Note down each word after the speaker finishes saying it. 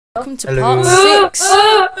Welcome to Hello. part 6.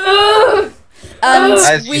 And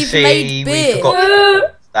As you we've see, made we beer.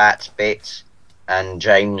 forgot that bit, and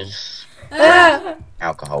James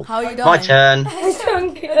alcohol. How are you My dying? turn.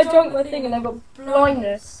 I drank my thing and I got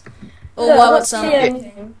blindness. Oh, Look, I I want can't some. see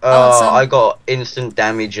anything. some. I got instant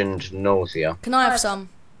damage and nausea. Can I have some?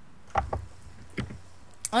 I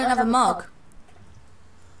don't have a mug.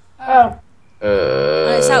 Oh,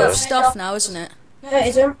 And it's out of stuff now, isn't it? no, it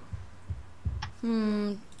isn't.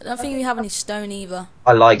 I don't think we have any stone either.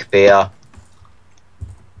 I like beer.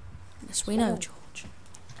 Yes, we know, George.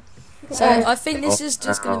 So I think this is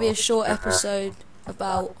just going to be a short episode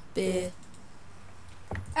about beer.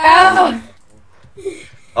 Ow!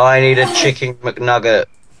 I need a chicken McNugget.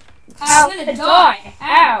 I'm gonna die.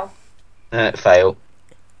 Ow! Fail.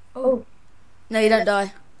 Oh. No, you don't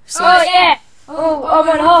die. So, Oh, yeah. Oh, I'm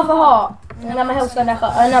on half a heart. And then my health's gone back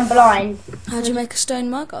up. And I'm blind. how'd you make a stone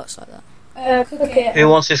mug? Oh, it's like that. Cook it. Who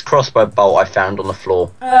wants this crossbow bolt I found on the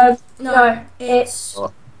floor? No, it's...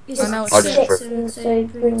 What? It's I know I'll it's just 6 and so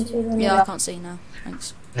 3 and 2 and Yeah, I can't see now.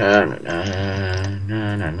 Thanks. No.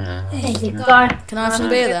 Guy. Can I have some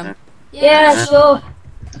beer then? Yeah, sure.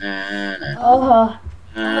 Oh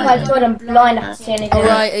my god, I'm blind. I can't see anything.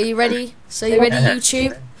 Alright, are you ready? So you ready,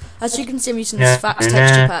 YouTube? As you can see, I'm using the Sphax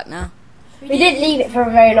texture pack now. We didn't leave it for a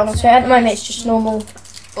very long, so at the moment it's just normal.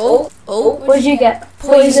 Oh, What did you get?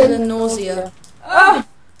 poison and nausea. Oh!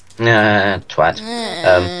 Twat.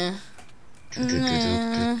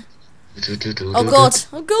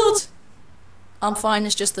 Oh god. I'm fine,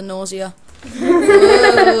 it's just the nausea.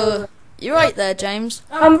 Ugh. You're right there, James.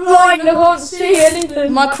 I'm blind, I can't see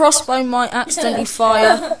anything. My crossbow might accidentally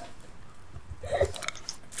fire.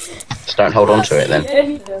 Just don't hold on to it then.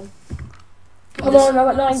 Anything. Come on,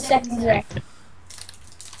 I've got 9 seconds left.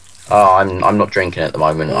 Oh, I'm not drinking at the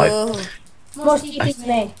moment. Ugh. What do you think to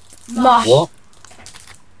me? Mush. What?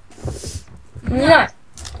 No.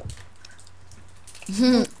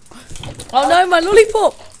 Oh no, my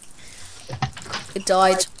lollipop! It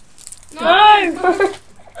died. No!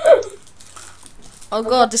 Oh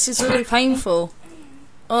god, this is really painful.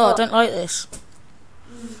 Oh, I don't like this.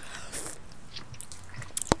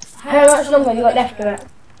 How much longer have you got left of it?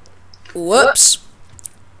 Whoops.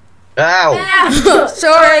 Ow!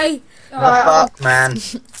 Sorry. The fuck, man.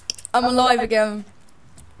 I'm alive again.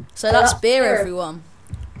 So that's beer, everyone.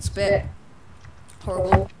 It's a bit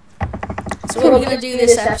horrible. So what are we going to do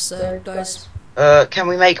this episode, guys? Can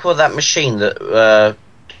we make that machine that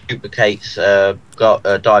duplicates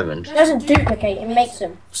diamond? It doesn't duplicate, it makes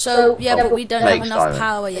them. So, yeah, but we don't have Makes enough diamond.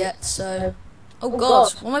 power yet, so... Oh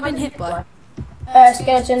god, what am I being hit by?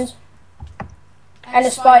 Skeletons. And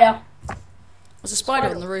a spider. There's a spider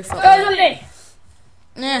on the roof up Oh, there. lovely!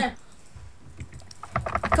 Yeah.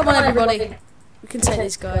 Come on, everybody. We can take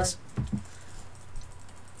these guys.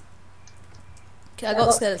 Okay, I got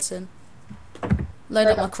a skeleton. Load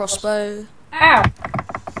up my crossbow. Ow!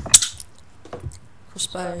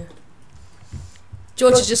 Crossbow.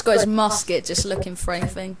 George has just got his musket, just looking for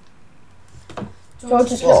anything. George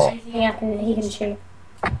just looks anything up and he can shoot.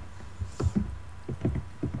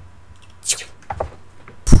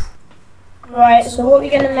 Right, so what are we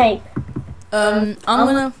going to make? I'm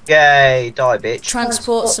gonna Yay, die, bitch.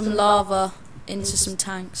 transport some lava into some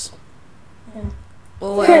tanks. Yeah.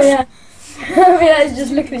 Or what else? Yeah. We guys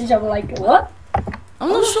just look at each other like, what? I'm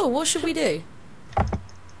not sure. What should we do?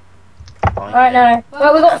 Right, no.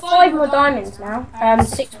 Well, we've got 5 more diamonds now.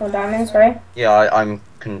 6 more diamonds, sorry. Yeah, I'm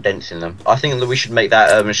condensing them. I think that we should make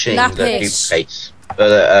that machine that Lapis. duplicates,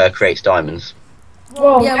 that creates diamonds.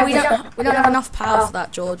 Whoa, Yeah, we don't have enough power for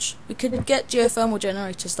that, George. We could get geothermal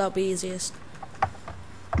generators. That'll be easiest.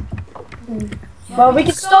 Well, we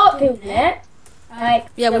could start building it. Like,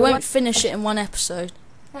 Yeah, we won't finish it in one episode.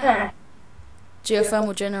 huh.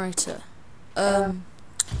 Geothermal generator.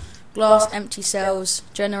 Glass, empty cells,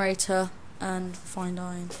 generator, and refined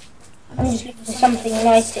iron. I'm just looking for something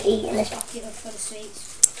nice to eat in this bucket for the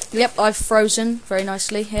sweets. Yep, I've frozen very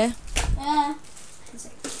nicely here.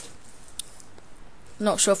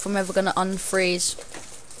 Not sure if I'm ever going to unfreeze.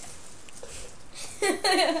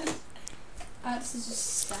 Alex is just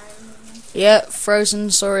staring. Yeah, frozen.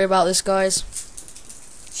 Sorry about this, guys.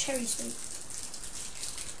 Cherry sweet.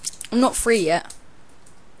 I'm not free yet.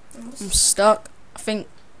 I'm stuck. I think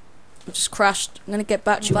I just crashed. I'm going to get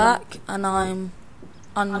back, and I'm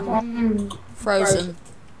unfrozen.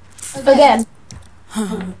 Again.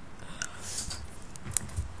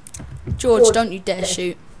 George, don't you dare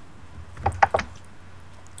shoot.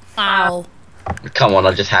 Ow. Come on,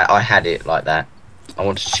 I had it like that. I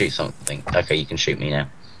wanted to shoot something. Okay, you can shoot me now.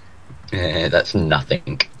 Yeah, that's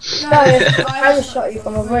nothing. No, I was shot you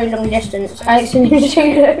from a very long distance. Alex and you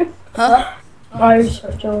too. Huh? I was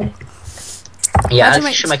shot George. Yeah, How'd you Alex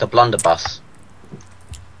make- should make a blunderbuss.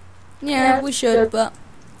 Yeah, we should, but...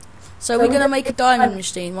 So we're going to make a diamond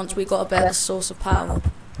machine once we got a better source of power.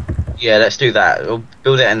 Yeah, let's do that. We'll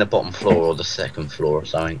build it in the bottom floor or the second floor or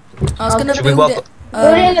something. I was going to Should we build work- it...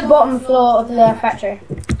 Put it in the bottom floor of the factory.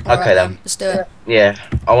 Okay then. Let's do it. Yeah,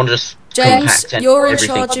 I want to just James, compact you're in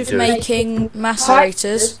everything charge to of do it. making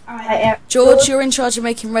macerators. George, you're in charge of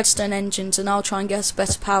making redstone engines, and I'll try and get us a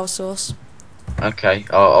better power source. Okay,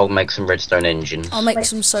 I'll make some redstone engines. I'll make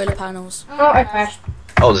some solar panels. Oh, I crashed.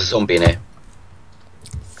 Oh, there's a zombie in here.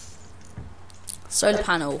 Solar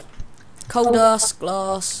panel. Coal dust,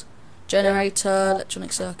 glass, generator,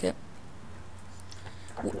 electronic circuit.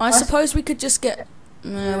 I suppose we could just get...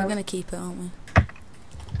 No, we're going to keep it, aren't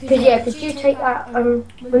we? Could you take that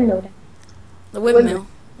window down? The windmill.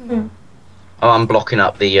 Oh, I'm blocking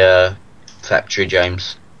up the factory,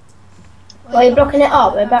 James. Well, you're blocking it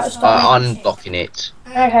up. We're about to start. I'm blocking it.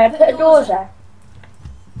 Okay, put the doors there.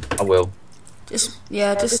 I will. Just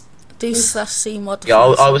do /c mod. Yeah,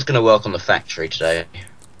 I was going to work on the factory today.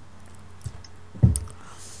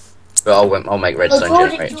 But I'll make redstone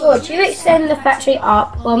generators. George, you extend the factory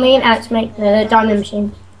up while me and Alex make the diamond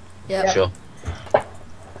machine. Yeah. Sure.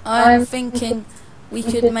 I'm thinking we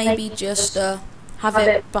could maybe just have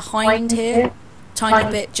it behind here, tiny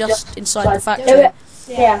bit just inside the factory,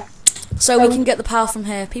 Yeah. so we can get the power from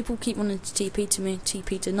here. People keep wanting to TP to me,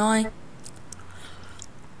 TP deny.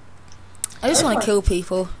 I just want to kill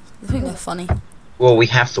people. I think they're funny. Well, we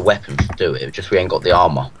have the weapons to do it, just we ain't got the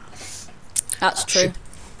armour. That's true.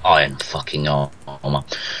 Iron fucking armour.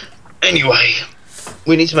 Anyway,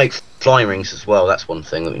 we need to make flying rings as well. That's one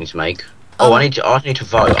thing that we need to make. Oh, I need to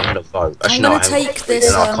vote. I'm gonna vote. Actually, I'm no, going to I haven't take got-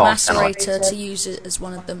 this no, I can't, can I? macerator to use it as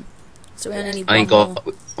one of them. So we only need I ain't one got.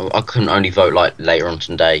 more. I couldn't only vote like later on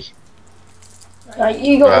today. Right,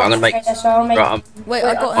 you got. Right, I'm gonna make. So I'll make. Right, Wait,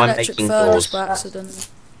 I got an I'm electric making furnace doors. by accident.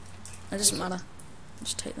 It doesn't matter.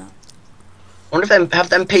 Just take that. I wonder if have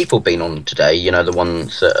them people been on today? You know, the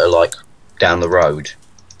ones that are like down the road.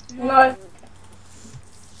 No.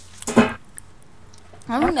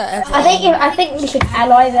 I think they're I think we should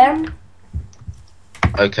ally them.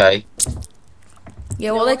 Okay,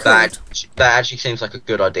 Yeah, what are they called? that actually seems like a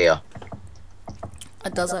good idea.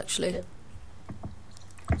 It does actually.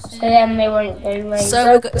 So then they won't do.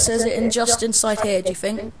 So says it in just inside here, do you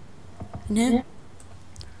think? In here?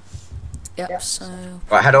 Yep, so...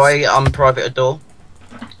 Right, how do I unprivate a door?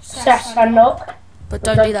 Slash unlock. But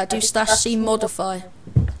don't do that, do /c modify.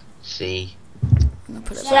 See. I'm gonna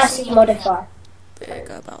put it Slash modify. there,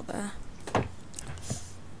 go about there.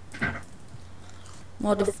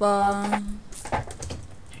 Modify...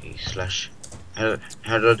 Slash. How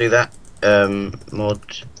do I do that? Mod.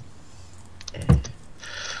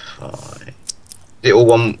 Is it all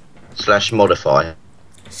one / modify?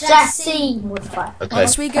 Slash C modify. Okay.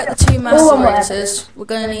 Once we get the two macerators, we're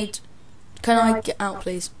gonna need... Can I get out,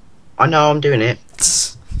 please? I know I'm doing it.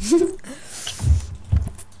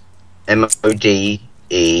 MODE.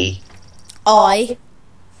 I...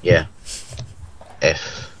 Yeah.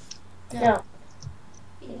 F. No.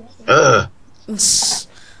 Ugh. Oh, V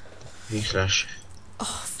slash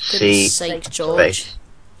C goodness sake, George. space.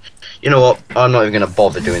 You know what? I'm not even going to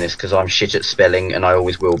bother doing this because I'm shit at spelling and I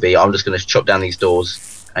always will be. I'm just going to chop down these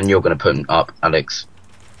doors and you're going to put them up, Alex.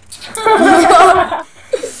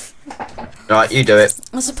 Right, you do it.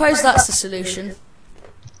 I suppose that's the solution.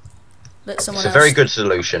 Let someone It's a else... very good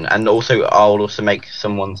solution, and also I'll also make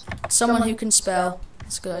someone. Someone who can spell.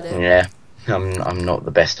 That's a good idea. Yeah, I'm not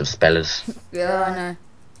the best of spellers. Yeah, I know.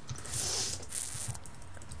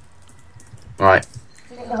 Right.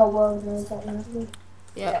 The whole world knows that now.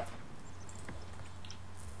 Yeah.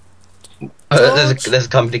 There's a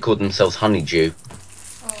company called themselves Honeydew.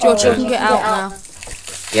 George, you can get out now.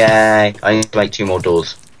 Yay! I need to make 2 more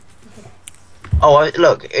doors. Oh,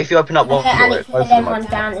 look! If you open up one Okay, floor, Alex, both put of them them one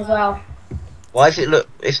open. down as well. Why is it look?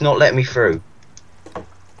 It's not letting me through.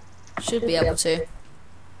 Should be able to.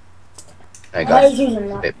 There you Why go. is using A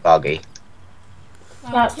that? bit buggy.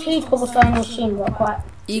 Now, 2 cobblestone machine got quite. Are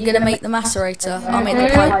you gonna make the macerator? I'll make the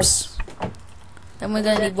pipes. Then we're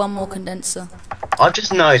gonna need one more condenser. I've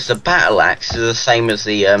just noticed the battle axe is the same as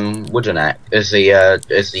the wooden axe, as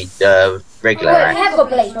the regular Oh, we axe. have got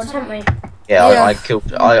blades on, haven't we? Yeah, Yeah. I killed.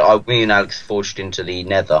 Me and Alex forged into the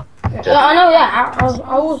Nether. Yeah, I know that.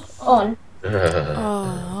 I was on.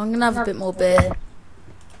 Oh, I'm gonna have a bit more beer.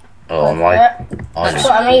 Oh my! That's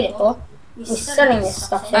what I made it for. We're selling this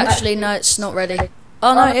stuff. Actually, no, it's not ready.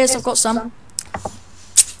 Oh no, it is. I've got some.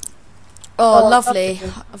 Oh, lovely.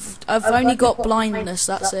 I've only got blindness,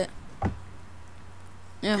 that's it.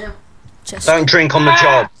 Yeah. Chest. Don't drink on the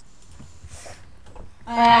job.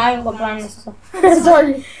 I haven't got blindness.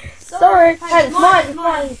 Sorry. Sorry. Hey,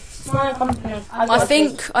 it's my company. I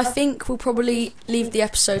think we'll probably leave the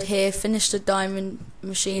episode here, finish the diamond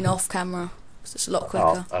machine off camera, 'cause it's a lot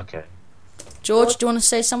quicker. Oh, okay. George, do you want to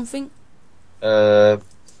say something? Hitler's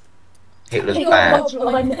bad.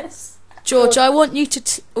 George, I want you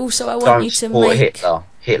to Don't support Hitler.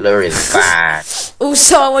 Hitler is bad.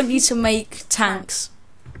 Also, I want you to make tanks.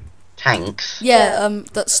 Tanks? Yeah,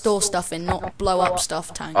 that store stuff in, not blow up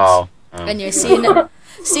stuff. Tanks. Oh. Anyway, see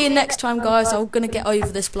you next time, guys. I'm gonna get over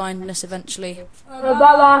this blindness eventually.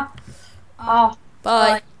 Bye bye.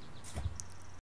 Bye.